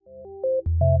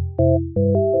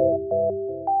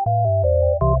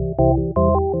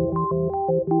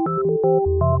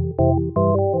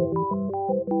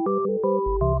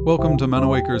Welcome to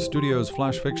Manawaker Studios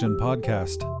Flash Fiction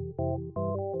Podcast.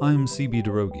 I'm CB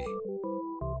Derogi.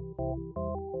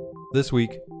 This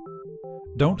week,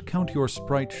 Don't Count Your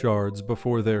Sprite Shards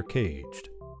Before They're Caged,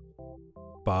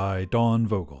 by Dawn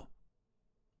Vogel.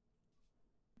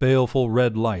 Baleful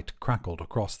red light crackled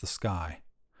across the sky,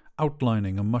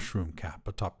 outlining a mushroom cap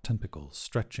atop tentacles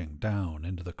stretching down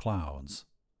into the clouds.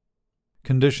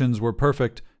 Conditions were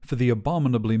perfect for the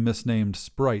abominably misnamed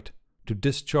Sprite to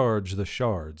discharge the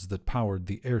shards that powered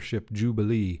the airship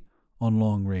Jubilee on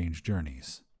long-range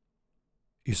journeys.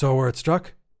 "You saw where it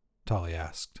struck?" Tali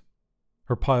asked.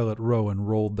 Her pilot Rowan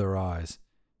rolled their eyes.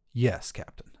 "Yes,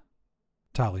 Captain."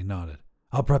 Tali nodded.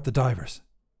 "I'll prep the divers."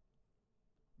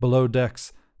 Below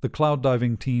decks, the cloud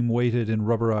diving team waited in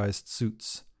rubberized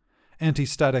suits,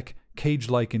 anti-static,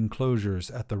 cage-like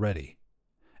enclosures at the ready.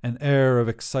 An air of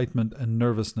excitement and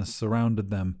nervousness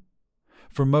surrounded them.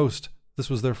 For most, this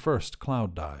was their first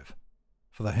cloud dive.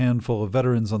 For the handful of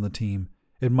veterans on the team,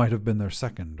 it might have been their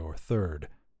second or third.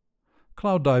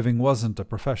 Cloud diving wasn't a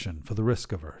profession for the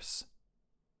risk-averse.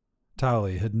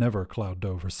 Tali had never cloud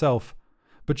dove herself,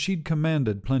 but she'd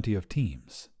commanded plenty of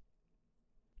teams.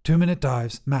 2-minute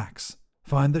dives, max.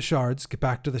 Find the shards, get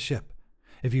back to the ship.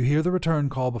 If you hear the return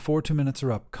call before 2 minutes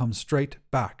are up, come straight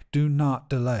back. Do not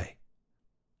delay.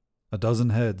 A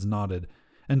dozen heads nodded,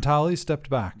 and Tali stepped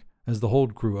back as the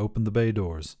hold crew opened the bay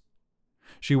doors.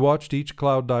 She watched each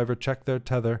cloud diver check their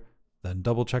tether, then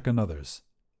double-check another's.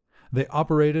 They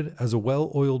operated as a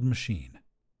well-oiled machine.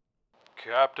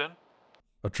 "Captain?"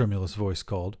 a tremulous voice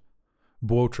called.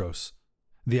 Buotros,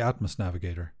 the Atmos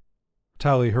navigator.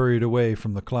 Tali hurried away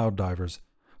from the cloud divers,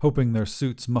 hoping their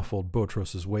suits muffled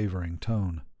Buotros's wavering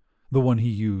tone, the one he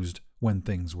used when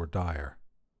things were dire.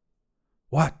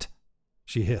 "What?"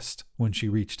 she hissed when she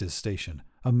reached his station,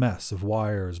 a mess of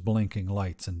wires, blinking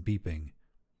lights, and beeping.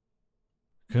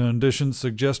 "Conditions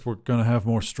suggest we're going to have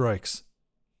more strikes."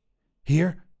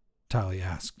 "Here?" Tali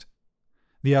asked.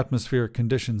 The atmospheric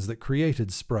conditions that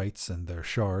created sprites and their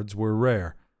shards were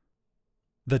rare.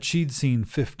 That she'd seen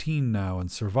 15 now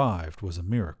and survived was a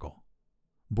miracle.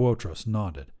 Buotros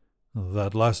nodded.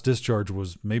 "That last discharge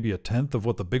was maybe a tenth of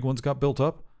what the big ones got built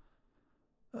up."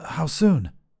 "How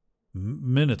soon?"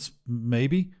 "Minutes,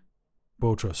 maybe."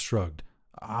 Buotros shrugged.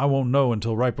 "I won't know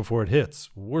until right before it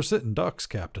hits. We're sitting ducks,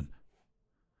 Captain."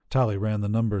 Tali ran the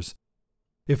numbers.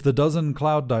 If the dozen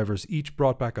cloud divers each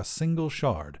brought back a single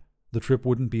shard, the trip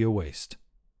wouldn't be a waste.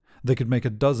 They could make a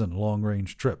dozen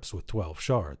long-range trips with 12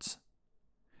 shards.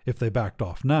 If they backed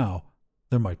off now,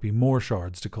 there might be more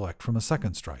shards to collect from a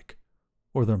second strike.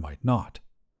 Or there might not.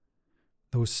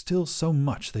 There was still so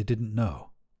much they didn't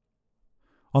know.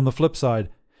 On the flip side,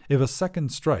 if a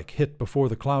second strike hit before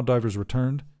the cloud divers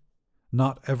returned,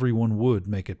 not everyone would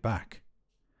make it back.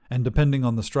 And depending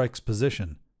on the strike's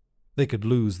position, they could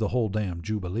lose the whole damn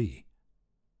Jubilee.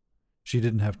 She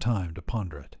didn't have time to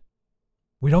ponder it.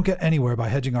 "We don't get anywhere by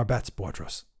hedging our bets,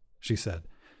 Buotros," she said.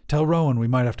 "Tell Rowan we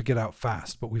might have to get out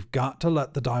fast, but we've got to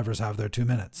let the divers have their 2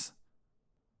 minutes.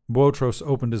 Buotros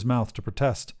opened his mouth to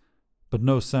protest, but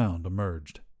no sound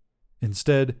emerged.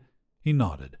 Instead, he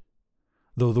nodded,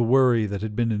 though the worry that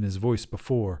had been in his voice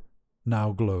before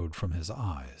now glowed from his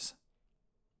eyes.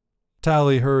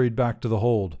 Tali hurried back to the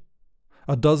hold.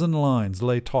 A dozen lines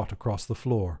lay taut across the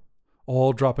floor,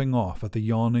 all dropping off at the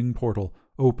yawning portal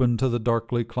open to the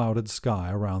darkly clouded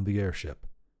sky around the airship.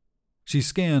 She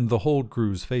scanned the hold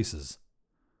crew's faces.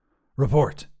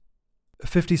 "Report.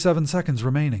 57 seconds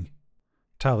remaining."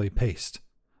 Tali paced,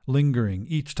 lingering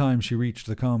each time she reached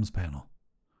the comms panel.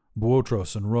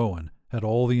 Buotros and Rowan had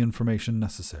all the information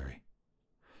necessary.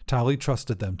 Tali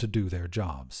trusted them to do their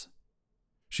jobs.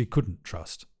 She couldn't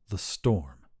trust the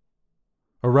storm.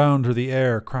 Around her the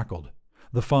air crackled.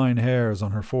 The fine hairs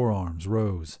on her forearms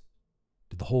rose.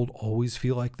 Did the hold always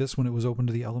feel like this when it was open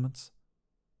to the elements?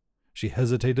 She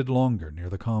hesitated longer near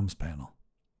the comms panel.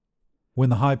 When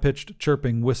the high-pitched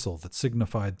chirping whistle that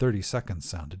signified 30 seconds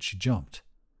sounded, she jumped.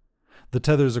 The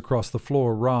tethers across the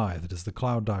floor writhed as the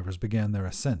cloud divers began their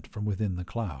ascent from within the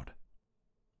cloud.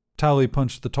 Tali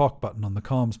punched the talk button on the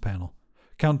comms panel,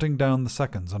 counting down the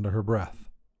seconds under her breath.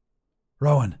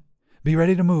 "Rowan, be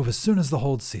ready to move as soon as the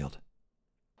hold's sealed."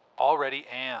 "Already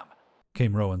am,"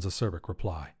 came Rowan's acerbic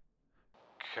reply.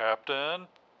 "Captain?"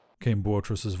 came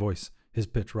Buotros's voice, his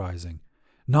pitch rising.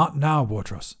 "Not now,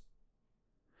 Buotros."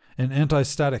 An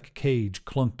anti-static cage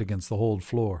clunked against the hold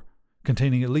floor,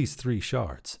 containing at least 3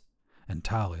 shards, and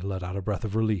Tali let out a breath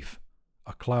of relief.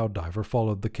 A cloud diver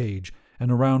followed the cage,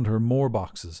 and around her more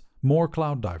boxes, more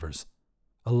cloud divers.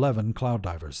 11 cloud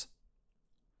divers.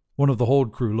 One of the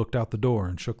hold crew looked out the door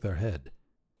and shook their head.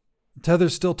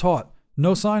 "Tether's still taut.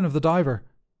 No sign of the diver."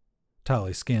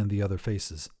 Tally scanned the other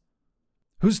faces.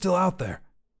 "Who's still out there?"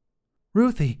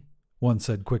 "Ruthie," one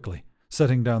said quickly,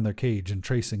 setting down their cage and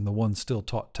tracing the one still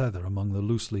taut tether among the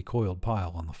loosely coiled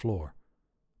pile on the floor.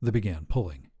 They began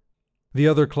pulling. The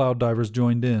other cloud divers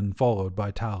joined in, followed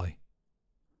by Tally.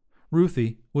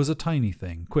 Ruthie was a tiny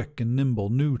thing, quick and nimble,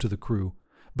 new to the crew,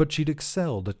 but she'd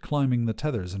excelled at climbing the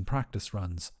tethers in practice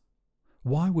runs.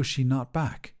 Why was she not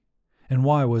back? And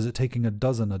why was it taking a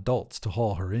dozen adults to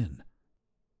haul her in?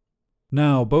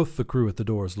 Now both the crew at the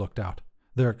doors looked out,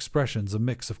 their expressions a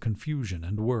mix of confusion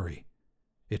and worry.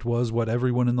 It was what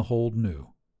everyone in the hold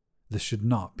knew. This should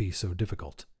not be so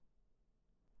difficult.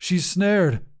 "She's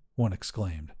snared!" one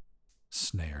exclaimed.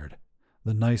 Snared.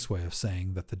 The nice way of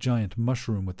saying that the giant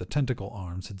mushroom with the tentacle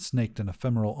arms had snaked an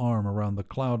ephemeral arm around the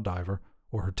cloud diver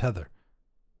or her tether.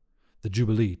 The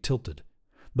Jubilee tilted,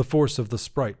 the force of the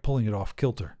Sprite pulling it off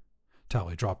kilter.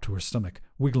 Tally dropped to her stomach,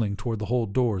 wiggling toward the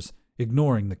hold doors,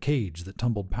 ignoring the cage that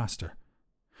tumbled past her.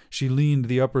 She leaned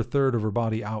the upper third of her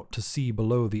body out to see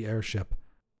below the airship.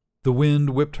 The wind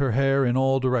whipped her hair in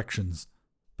all directions,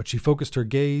 but she focused her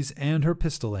gaze and her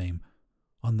pistol aim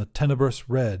on the tenebrous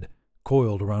red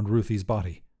coiled around Ruthie's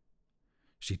body.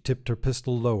 She tipped her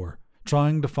pistol lower,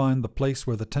 trying to find the place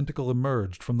where the tentacle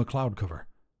emerged from the cloud cover,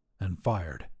 and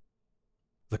fired.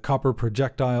 The copper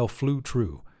projectile flew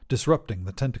true, disrupting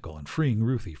the tentacle and freeing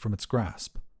Ruthie from its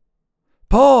grasp.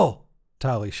 "Pull!"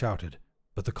 Tally shouted,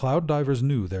 but the cloud divers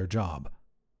knew their job.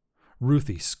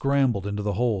 Ruthie scrambled into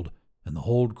the hold, and the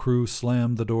hold crew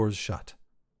slammed the doors shut,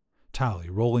 Tally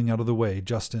rolling out of the way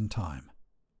just in time.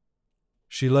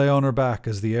 She lay on her back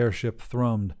as the airship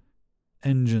thrummed,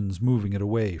 engines moving it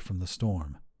away from the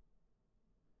storm.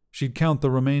 She'd count the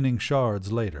remaining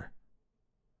shards later.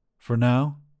 For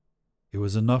now, it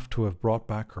was enough to have brought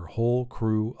back her whole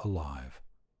crew alive.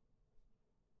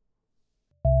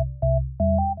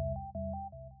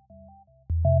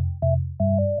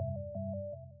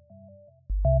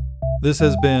 This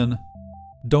has been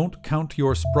Don't Count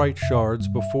Your Sprite Shards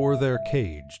Before They're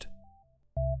Caged,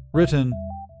 written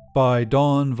by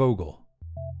Dawn Vogel,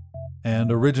 and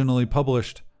originally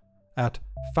published at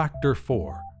Factor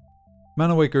 4.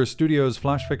 Manawaker Studios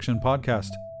Flash Fiction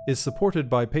Podcast is supported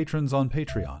by patrons on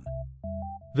Patreon.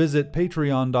 Visit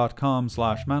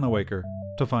patreon.com/Manawaker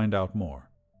to find out more.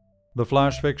 The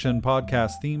Flash Fiction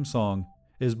Podcast theme song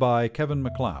is by Kevin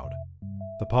MacLeod.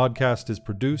 The podcast is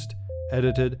produced,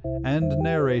 edited, and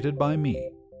narrated by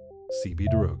me, C.B.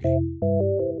 Derogi.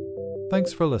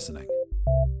 Thanks for listening.